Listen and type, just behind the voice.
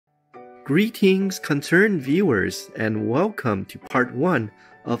Greetings, concerned viewers, and welcome to part 1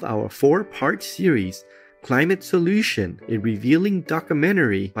 of our 4-part series, Climate Solution, a revealing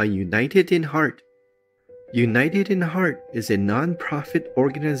documentary by United in Heart. United in Heart is a non-profit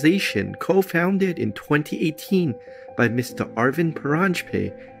organization co-founded in 2018 by Mr. Arvind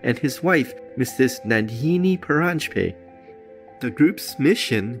Paranjpe and his wife, Mrs. Nandini Paranjpe. The group's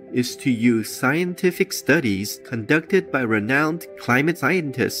mission is to use scientific studies conducted by renowned climate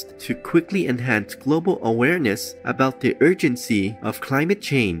scientists to quickly enhance global awareness about the urgency of climate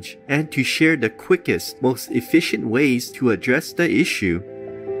change and to share the quickest, most efficient ways to address the issue.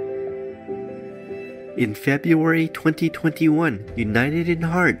 In February 2021, United in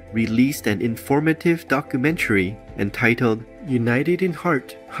Heart released an informative documentary entitled United in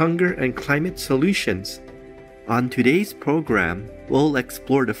Heart: Hunger and Climate Solutions. On today's program, we'll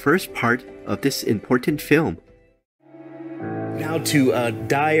explore the first part of this important film. Now to a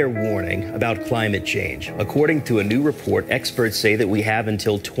dire warning about climate change. According to a new report, experts say that we have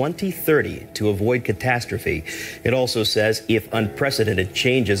until 2030 to avoid catastrophe. It also says if unprecedented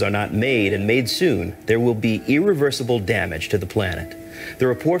changes are not made and made soon, there will be irreversible damage to the planet. The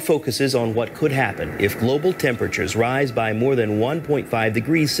report focuses on what could happen if global temperatures rise by more than 1.5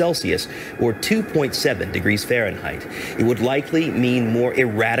 degrees Celsius or 2.7 degrees Fahrenheit. It would likely mean more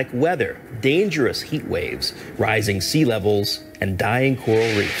erratic weather, dangerous heat waves, rising sea levels, and dying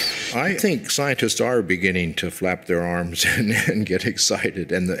coral reefs. I think scientists are beginning to flap their arms and get excited.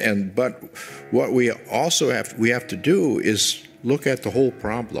 But what we also have to do is look at the whole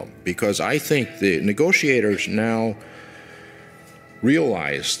problem, because I think the negotiators now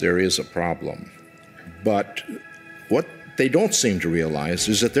realize there is a problem. But what they don't seem to realize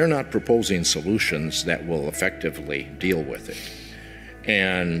is that they're not proposing solutions that will effectively deal with it.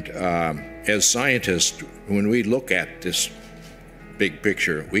 And as scientists, when we look at this big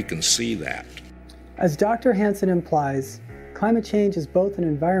picture, we can see that. As Dr. Hansen implies, climate change is both an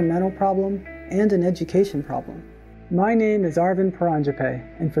environmental problem and an education problem. My name is Arvind Paranjpe,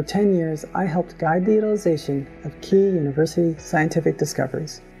 and for 10 years I helped guide the utilization of key university scientific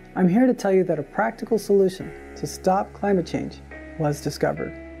discoveries. I'm here to tell you that a practical solution to stop climate change was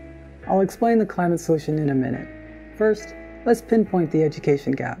discovered. I'll explain the climate solution in a minute. First, let's pinpoint the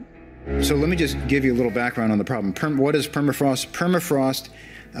education gap. So let me just give you a little background on the problem. What is permafrost? Permafrost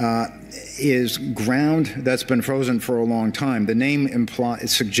is ground that's been frozen for a long time. The name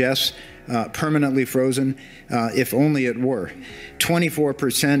suggests permanently frozen, if only it were.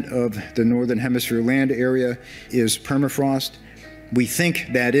 24% of the northern hemisphere land area is permafrost. We think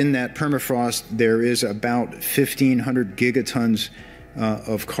that in that permafrost there is about 1,500 gigatons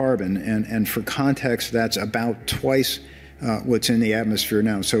of carbon, and for context, that's about twice what's in the atmosphere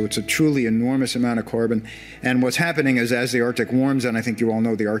now. So it's a truly enormous amount of carbon. And what's happening is, as the Arctic warms, and I think you all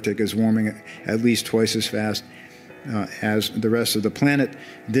know the Arctic is warming at least twice as fast as the rest of the planet,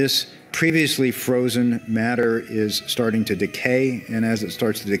 this previously frozen matter is starting to decay, and as it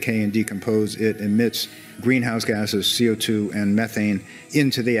starts to decay and decompose, it emits greenhouse gases, CO2 and methane,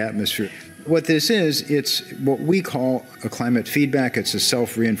 into the atmosphere. What this is, it's what we call a climate feedback. It's a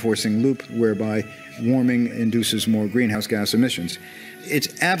self-reinforcing loop whereby warming induces more greenhouse gas emissions.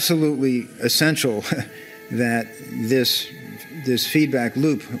 It's absolutely essential that this feedback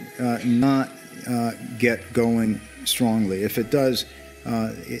loop not get going strongly. If it does,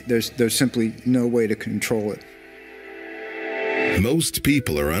 there's simply no way to control it. Most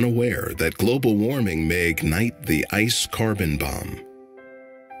people are unaware that global warming may ignite the ice carbon bomb.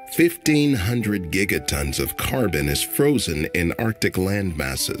 1,500 gigatons of carbon is frozen in Arctic land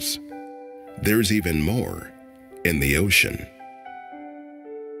masses. There's even more in the ocean.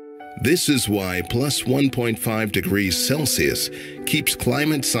 This is why plus 1.5 degrees Celsius keeps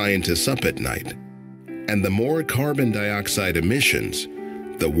climate scientists up at night. And the more carbon dioxide emissions,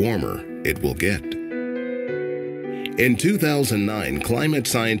 the warmer it will get. In 2009, climate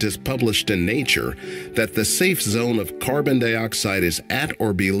scientists published in Nature that the safe zone of carbon dioxide is at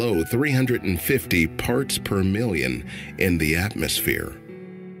or below 350 parts per million in the atmosphere.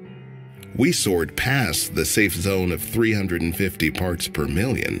 We soared past the safe zone of 350 parts per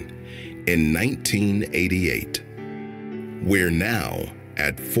million in 1988. We're now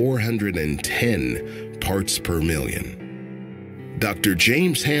at 410 parts per million. Dr.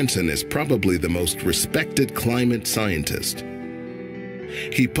 James Hansen is probably the most respected climate scientist.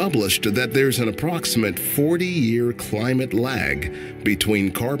 He published that there's an approximate 40-year climate lag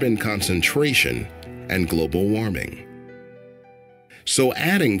between carbon concentration and global warming. So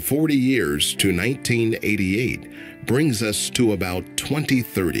adding 40 years to 1988 brings us to about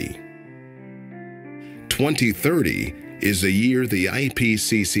 2030. 2030 is a year the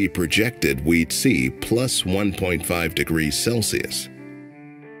IPCC projected we'd see plus 1.5 degrees Celsius.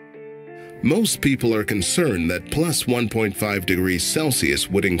 Most people are concerned that plus 1.5 degrees Celsius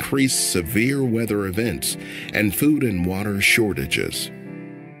would increase severe weather events and food and water shortages.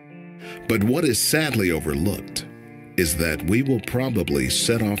 But what is sadly overlooked is that we will probably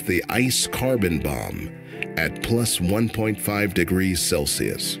set off the ice carbon bomb at plus 1.5 degrees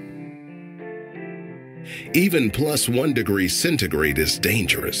Celsius. Even plus 1 degree centigrade is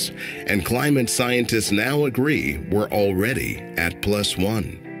dangerous, and climate scientists now agree we're already at plus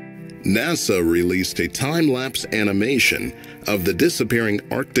 1. NASA released a time-lapse animation of the disappearing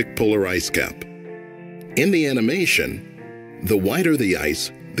Arctic polar ice cap. In the animation, the whiter the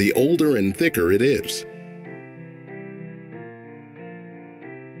ice, the older and thicker it is.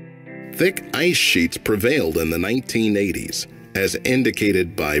 Thick ice sheets prevailed in the 1980s, as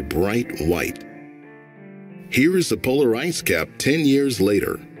indicated by bright white. Here is the polar ice cap 10 years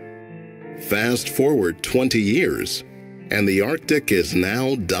later. Fast forward 20 years, and the Arctic is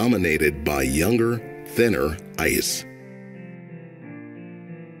now dominated by younger, thinner ice.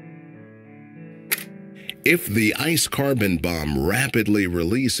 If the ice carbon bomb rapidly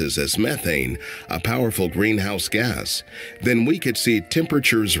releases as methane, a powerful greenhouse gas, then we could see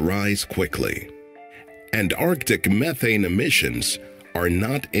temperatures rise quickly. And Arctic methane emissions are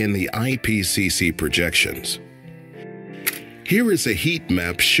not in the IPCC projections. Here is a heat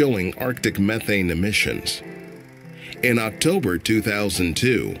map showing Arctic methane emissions. In October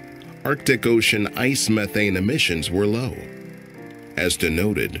 2002, Arctic Ocean ice methane emissions were low, as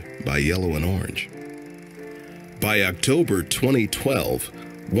denoted by yellow and orange. By October 2012,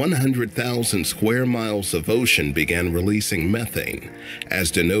 100,000 square miles of ocean began releasing methane,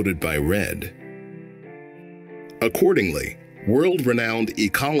 as denoted by red. Accordingly, world-renowned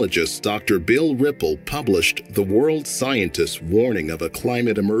ecologist Dr. Bill Ripple published the world scientists' warning of a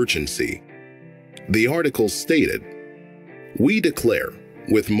climate emergency. The article stated, "We declare,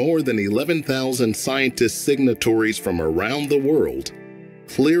 with more than 11,000 scientist signatories from around the world,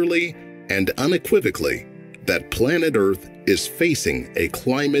 clearly and unequivocally, that planet Earth is facing a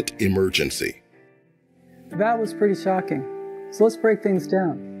climate emergency." That was pretty shocking. So let's break things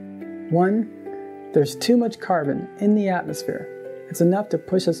down. 1, there's too much carbon in the atmosphere. It's enough to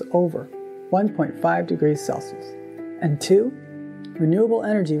push us over 1.5 degrees Celsius. And 2, renewable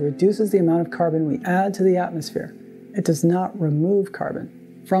energy reduces the amount of carbon we add to the atmosphere. It does not remove carbon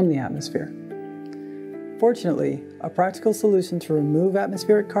from the atmosphere. Fortunately, a practical solution to remove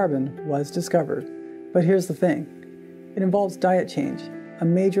atmospheric carbon was discovered. But here's the thing. It involves diet change, a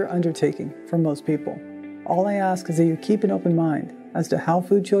major undertaking for most people. All I ask is that you keep an open mind as to how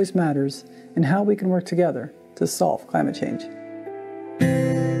food choice matters and how we can work together to solve climate change.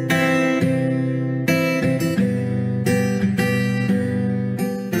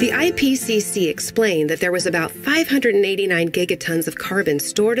 The IPCC explained that there was about 589 gigatons of carbon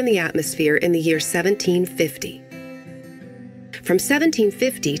stored in the atmosphere in the year 1750. From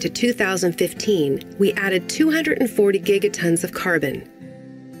 1750 to 2015, we added 240 gigatons of carbon.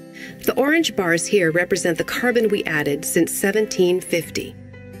 The orange bars here represent the carbon we added since 1750.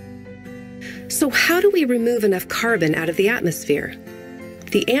 So how do we remove enough carbon out of the atmosphere?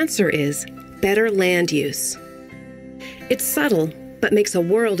 The answer is better land use. It's subtle, but makes a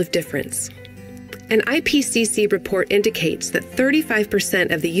world of difference. An IPCC report indicates that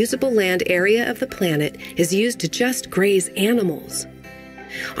 35% of the usable land area of the planet is used to just graze animals.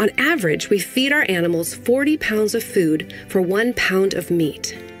 On average, we feed our animals 40 pounds of food for 1 pound of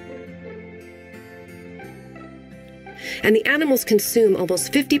meat. And the animals consume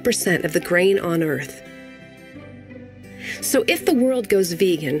almost 50% of the grain on Earth. So if the world goes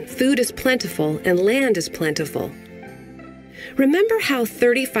vegan, food is plentiful and land is plentiful. Remember how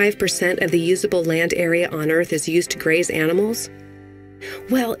 35% of the usable land area on Earth is used to graze animals?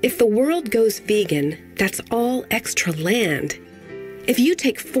 Well, if the world goes vegan, that's all extra land. If you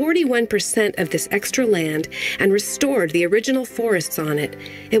take 41% of this extra land and restored the original forests on it,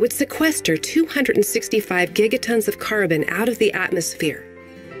 it would sequester 265 gigatons of carbon out of the atmosphere.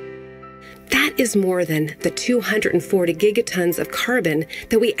 That is more than the 240 gigatons of carbon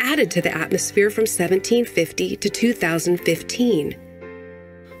that we added to the atmosphere from 1750 to 2015.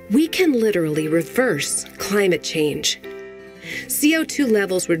 We can literally reverse climate change. CO2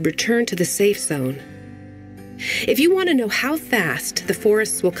 levels would return to the safe zone. If you want to know how fast the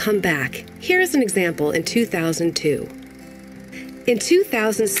forests will come back, here is an example in 2002. In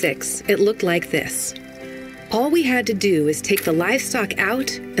 2006, it looked like this. All we had to do is take the livestock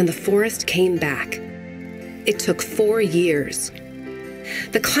out and the forest came back. It took 4 years.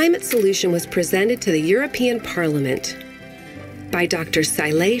 The climate solution was presented to the European Parliament, by Dr.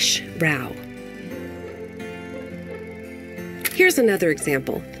 Sailesh Rao. Here's another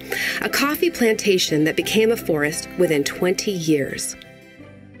example. A coffee plantation that became a forest within 20 years.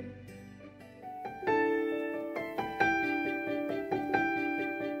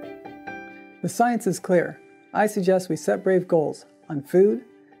 The science is clear. I suggest we set brave goals on food,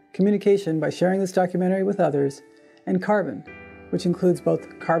 communication by sharing this documentary with others, and carbon, which includes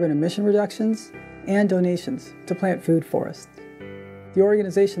both carbon emission reductions and donations to plant food forests. The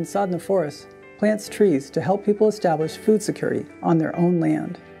organization Sadhana Forests plants trees to help people establish food security on their own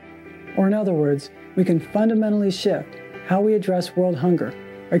land. Or in other words, we can fundamentally shift how we address world hunger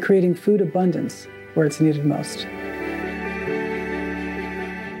by creating food abundance where it's needed most.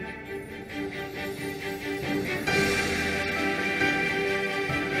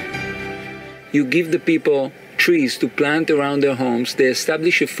 You give the people trees to plant around their homes, they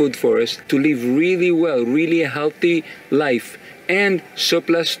establish a food forest to live really well, really a healthy life, and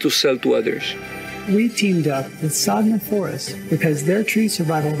surplus to sell to others. We teamed up with Sadhana Forests because their tree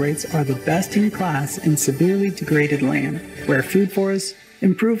survival rates are the best in class in severely degraded land, where food forests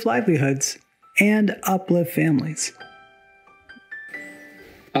improve livelihoods and uplift families.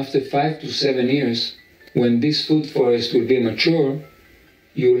 After 5 to 7 years, when this food forest will be mature,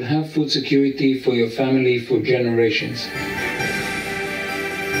 you will have food security for your family for generations.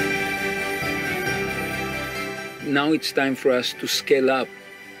 Now it's time for us to scale up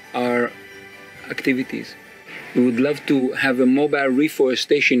our activities. We would love to have a mobile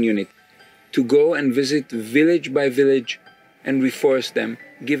reforestation unit to go and visit village by village and reforest them,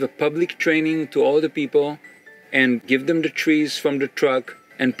 give a public training to all the people and give them the trees from the truck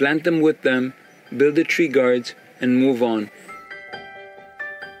and plant them with them, build the tree guards and move on.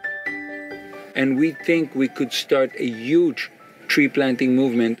 And we think we could start a huge tree planting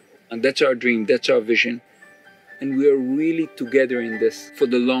movement. And that's our dream, that's our vision. And we are really together in this for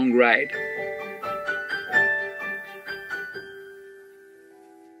the long ride.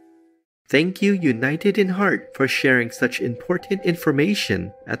 Thank you, United in Heart, for sharing such important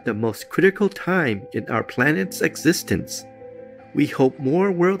information at the most critical time in our planet's existence. We hope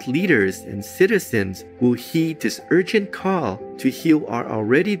more world leaders and citizens will heed this urgent call to heal our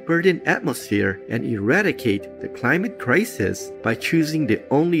already burdened atmosphere and eradicate the climate crisis by choosing the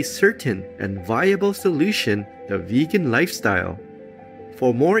only certain and viable solution, the vegan lifestyle.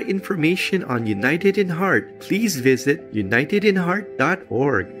 For more information on United in Heart, please visit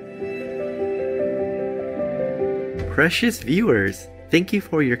unitedinheart.org. Precious viewers, thank you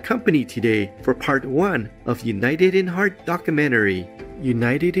for your company today for part 1 of United in Heart documentary,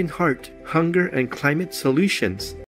 United in Heart, Hunger and Climate Solutions.